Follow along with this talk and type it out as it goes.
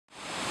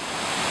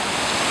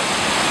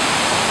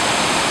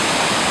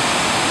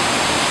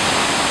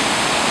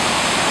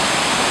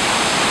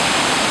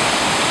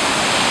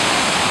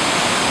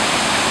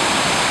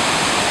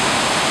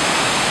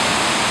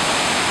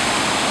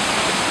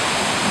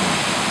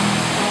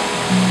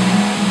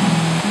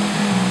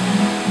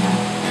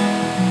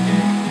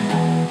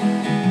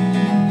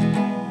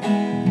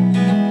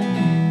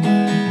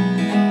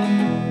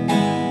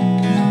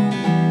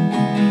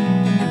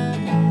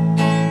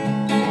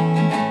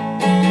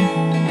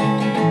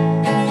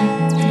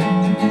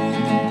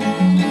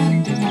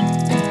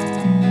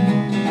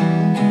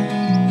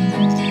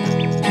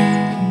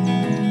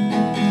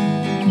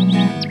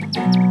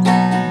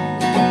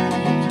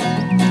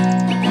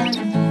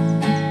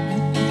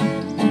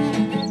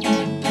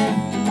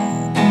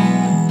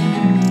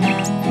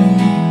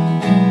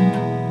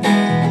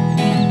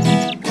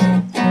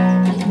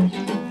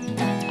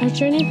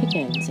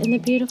in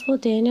the beautiful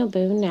Daniel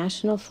Boone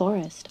National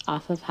Forest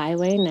off of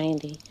Highway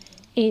 90,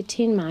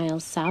 18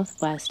 miles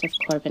southwest of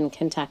Corbin,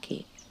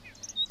 Kentucky.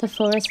 The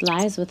forest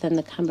lies within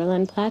the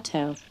Cumberland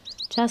Plateau,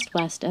 just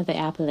west of the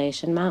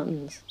Appalachian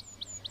Mountains.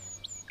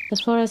 The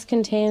forest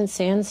contains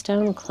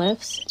sandstone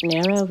cliffs,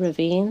 narrow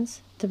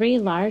ravines, 3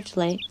 large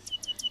lakes,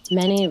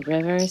 many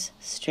rivers,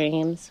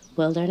 streams,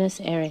 wilderness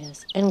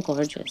areas, and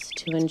gorges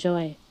to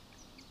enjoy.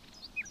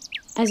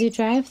 As you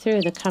drive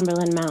through the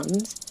Cumberland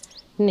Mountains,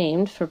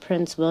 named for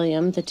Prince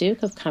William, the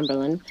Duke of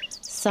Cumberland,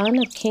 son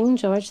of King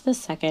George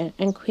II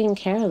and Queen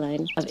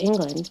Caroline of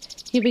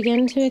England, you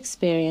begin to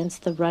experience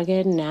the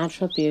rugged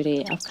natural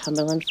beauty of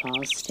Cumberland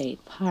Falls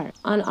State Park.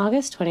 On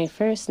August 21,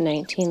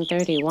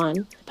 1931,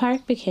 the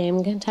park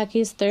became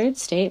Kentucky's 3rd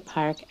state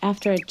park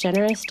after a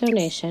generous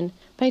donation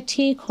by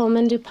T.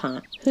 Coleman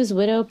DuPont, whose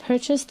widow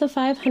purchased the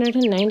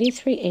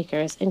 593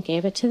 acres and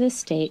gave it to the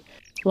state.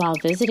 While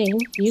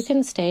visiting, you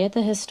can stay at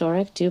the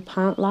historic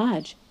DuPont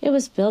Lodge. It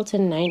was built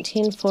in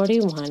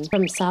 1941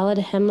 from solid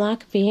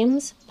hemlock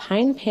beams,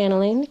 pine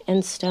paneling,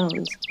 and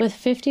stones, with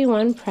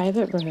 51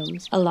 private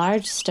rooms, a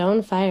large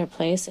stone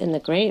fireplace in the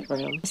great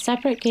room, a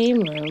separate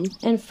game room,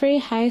 and free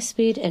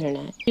high-speed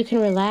internet. You can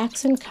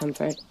relax in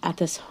comfort at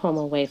this home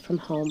away from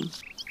home.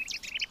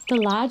 The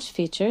lodge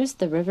features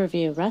the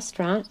Riverview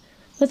restaurant.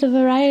 With a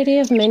variety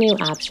of menu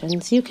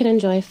options, you can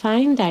enjoy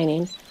fine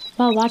dining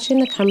while watching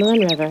the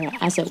Cumberland River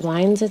as it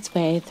winds its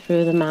way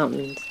through the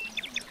mountains.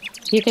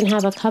 You can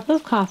have a cup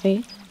of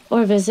coffee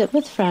or visit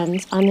with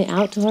friends on the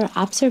outdoor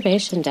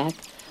observation deck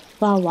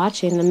while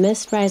watching the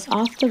mist rise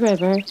off the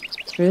river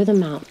through the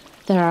mountain.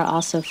 There are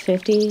also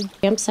 50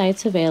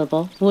 campsites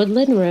available,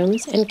 woodland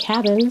rooms, and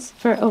cabins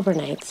for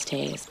overnight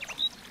stays.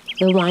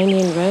 The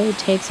winding road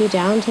takes you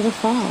down to the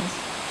falls.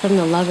 From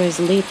the Lover's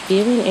Leap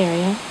viewing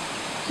area,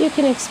 you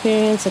can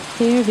experience a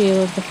clear view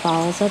of the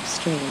falls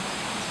upstream,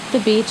 the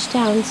beach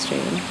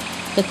downstream,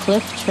 the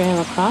cliff trail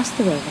across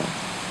the river,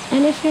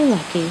 and if you're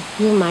lucky,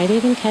 you might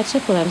even catch a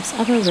glimpse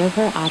of a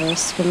river otter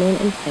swimming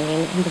and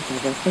playing in the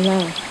river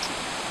below.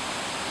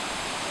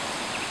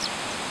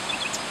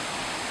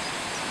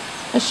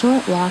 A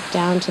short walk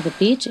down to the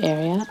beach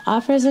area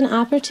offers an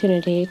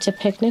opportunity to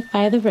picnic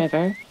by the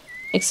river,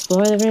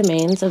 explore the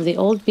remains of the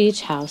old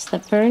beach house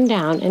that burned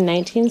down in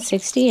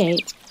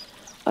 1968,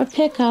 or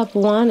pick up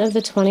one of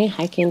the 20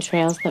 hiking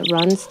trails that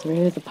runs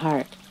through the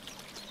park.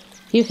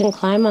 You can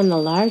climb on the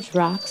large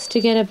rocks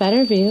to get a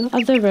better view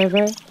of the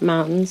river,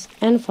 mountains,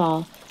 and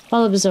fall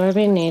while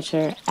absorbing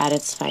nature at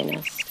its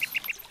finest.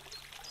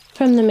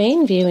 From the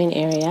main viewing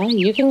area,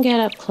 you can get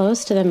up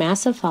close to the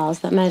massive falls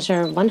that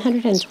measure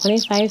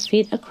 125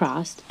 feet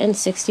across and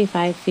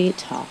 65 feet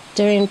tall.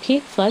 During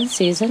peak flood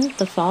season,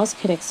 the falls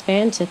can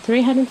expand to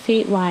 300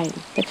 feet wide.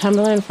 The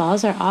Cumberland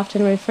Falls are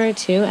often referred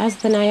to as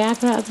the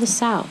Niagara of the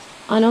South.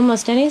 On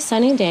almost any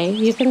sunny day,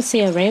 you can see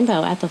a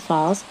rainbow at the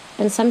falls,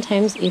 and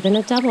sometimes even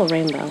a double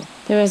rainbow.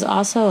 There is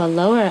also a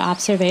lower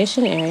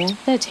observation area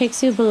that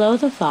takes you below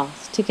the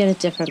falls to get a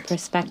different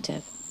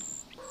perspective.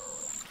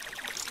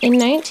 In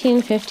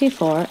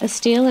 1954, a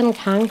steel and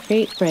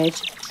concrete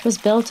bridge was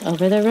built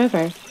over the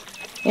river.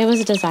 It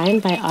was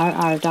designed by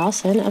R.R.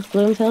 Dawson of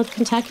Bloomfield,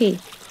 Kentucky.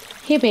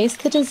 He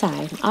based the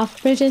design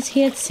off bridges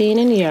he had seen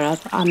in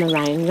Europe on the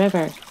Rhine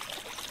River.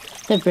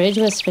 The bridge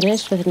was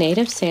finished with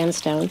native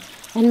sandstone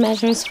and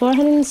measures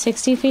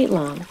 460 feet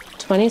long,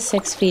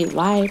 26 feet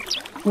wide,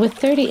 with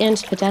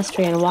 30-inch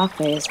pedestrian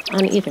walkways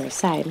on either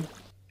side.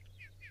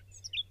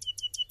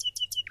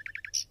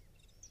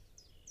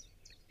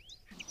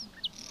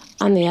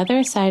 On the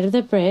other side of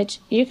the bridge,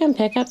 you can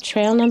pick up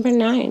Trail Number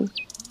 9,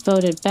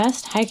 voted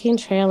best hiking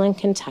trail in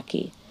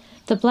Kentucky.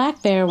 The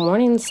black bear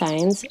warning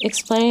signs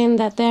explain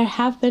that there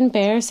have been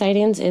bear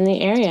sightings in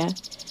the area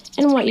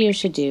and what you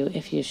should do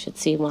if you should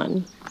see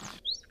one.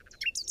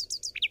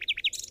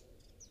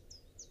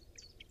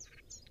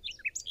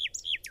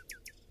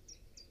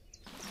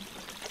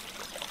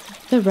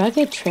 The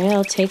rugged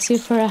trail takes you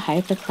for a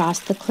hike across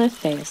the cliff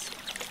face,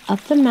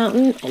 up the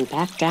mountain and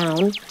back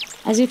down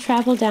as you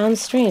travel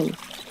downstream.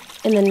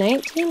 In the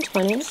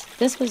 1920s,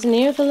 this was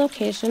near the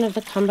location of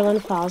the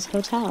Cumberland Falls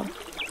Hotel.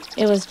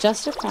 It was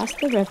just across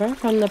the river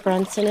from the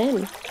Brunson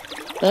Inn.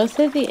 Both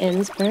of the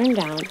inns burned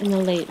down in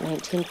the late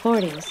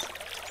 1940s.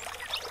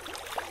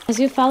 As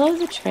you follow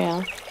the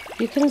trail,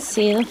 you can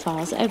see the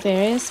falls at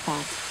various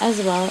spots,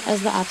 as well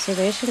as the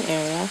observation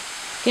area,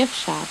 gift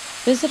shop,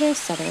 visitor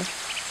center,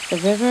 the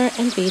river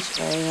and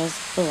beach areas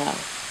below.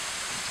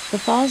 The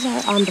falls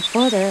are on the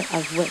border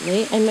of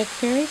Whitley and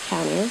McCreary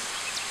counties,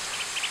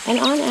 and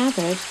on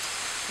average,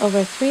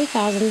 over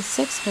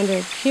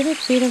 3,600 cubic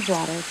feet of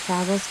water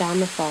travels down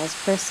the falls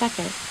per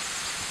second.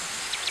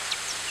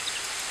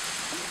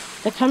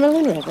 The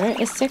Cumberland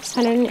River is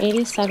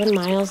 687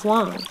 miles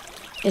long.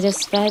 It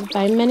is fed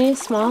by many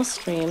small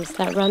streams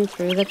that run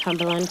through the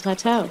Cumberland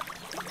Plateau.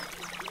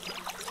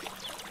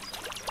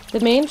 The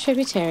main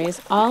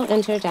tributaries all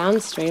enter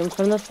downstream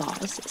from the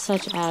falls,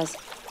 such as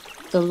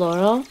the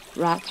Laurel,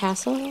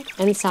 Rockcastle,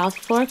 and South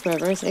Fork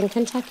rivers in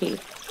Kentucky,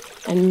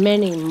 and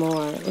many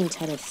more in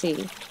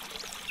Tennessee.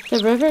 The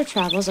river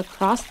travels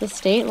across the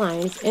state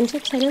lines into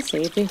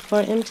Tennessee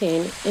before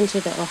emptying into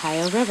the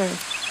Ohio River.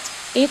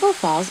 Eagle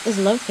Falls is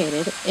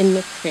located in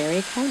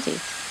McCreary County.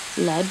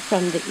 Led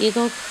from the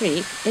Eagle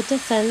Creek, it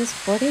descends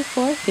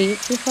 44 feet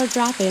before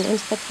dropping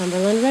into the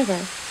Cumberland River.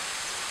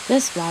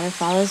 This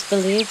waterfall is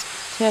believed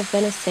to have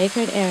been a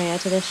sacred area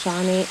to the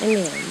Shawnee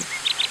Indians.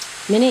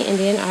 Many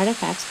Indian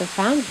artifacts were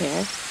found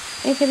here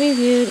and can be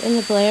viewed in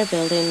the Blair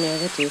Building near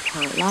the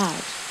DuPont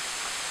Lodge.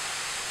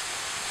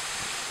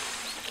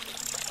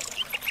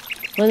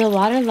 When the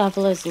water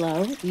level is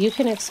low, you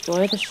can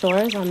explore the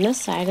shores on this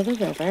side of the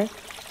river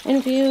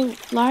and view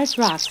large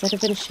rocks that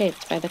have been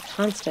shaped by the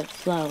constant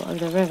flow of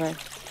the river.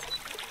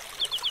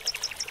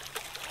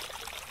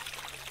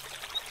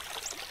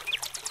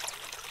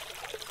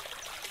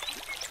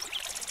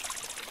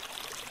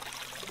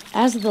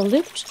 As the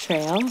looped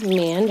trail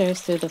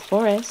meanders through the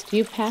forest,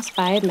 you pass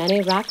by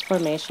many rock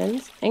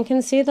formations and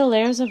can see the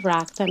layers of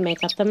rock that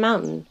make up the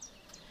mountain.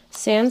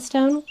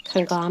 Sandstone,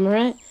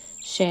 conglomerate,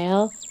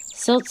 shale,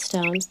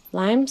 siltstone,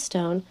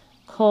 limestone,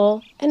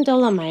 coal, and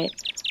dolomite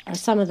are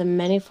some of the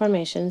many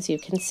formations you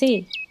can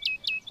see.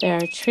 There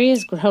are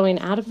trees growing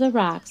out of the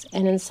rocks,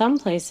 and in some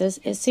places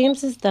it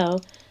seems as though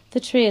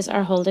the trees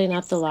are holding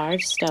up the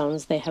large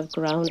stones they have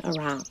grown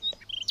around.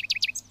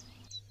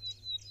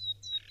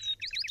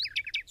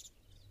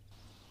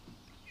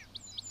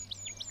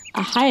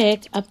 A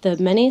hike up the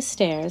many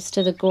stairs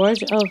to the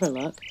gorge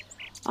overlook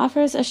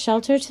offers a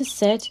shelter to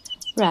sit,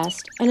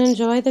 rest, and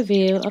enjoy the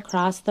view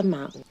across the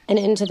mountain and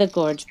into the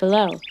gorge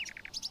below.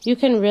 You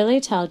can really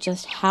tell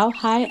just how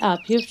high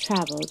up you've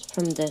traveled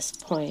from this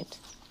point.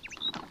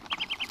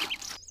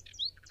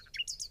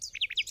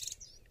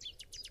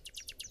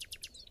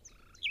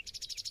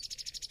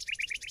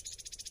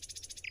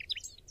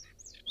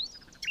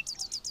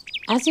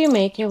 As you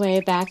make your way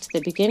back to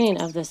the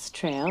beginning of this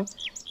trail,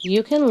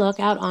 you can look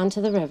out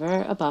onto the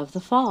river above the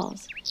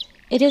falls.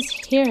 It is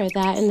here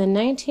that in the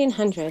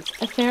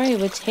 1900s, a ferry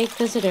would take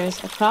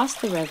visitors across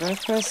the river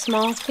for a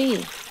small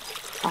fee.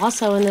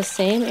 Also in the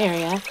same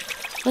area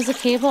was a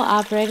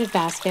cable-operated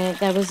basket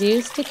that was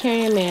used to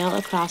carry mail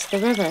across the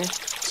river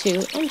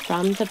to and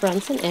from the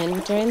Brunson Inn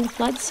during the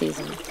flood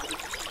season.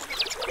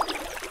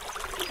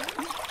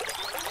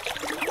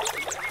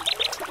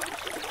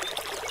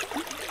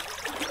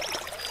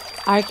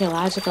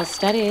 Archaeological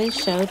studies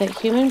show that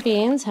human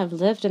beings have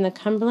lived in the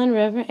Cumberland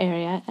River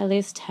area at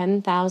least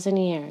 10,000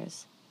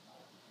 years.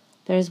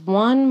 There's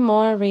one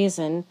more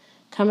reason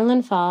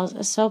Cumberland Falls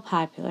is so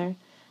popular,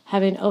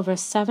 having over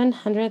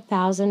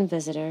 700,000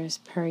 visitors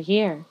per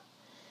year.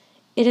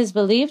 It is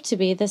believed to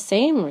be the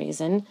same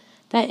reason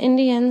that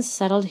Indians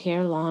settled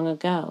here long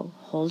ago,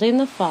 holding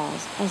the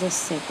falls as a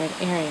sacred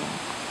area.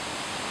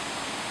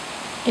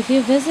 If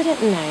you visit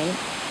at night,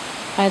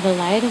 by the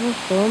light of a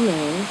full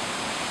moon,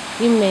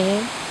 you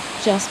may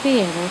just be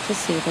able to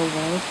see the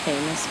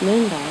world-famous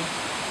moonbow.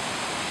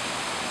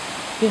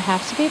 You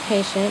have to be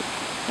patient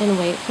and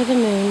wait for the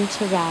moon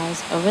to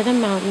rise over the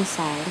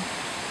mountainside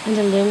and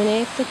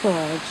illuminate the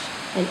gorge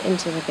and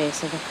into the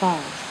base of the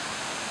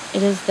falls.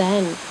 It is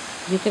then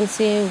you can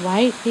see a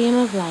white beam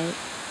of light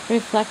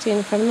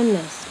reflecting from the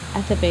mist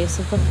at the base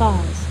of the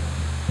falls.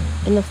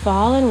 In the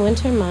fall and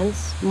winter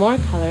months, more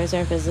colors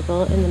are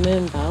visible in the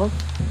moonbow.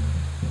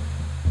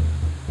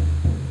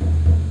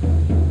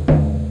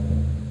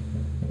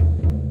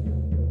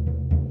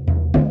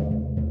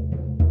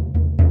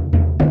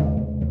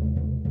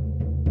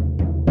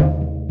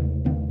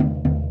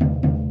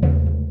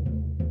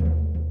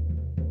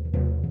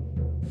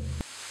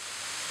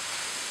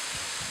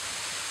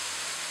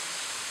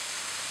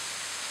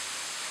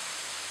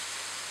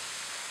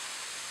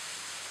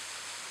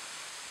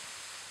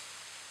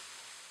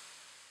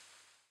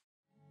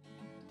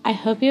 I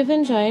hope you've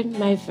enjoyed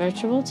my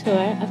virtual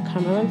tour of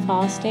Cumberland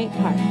Falls State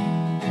Park.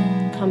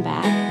 Come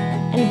back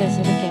and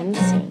visit again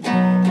soon.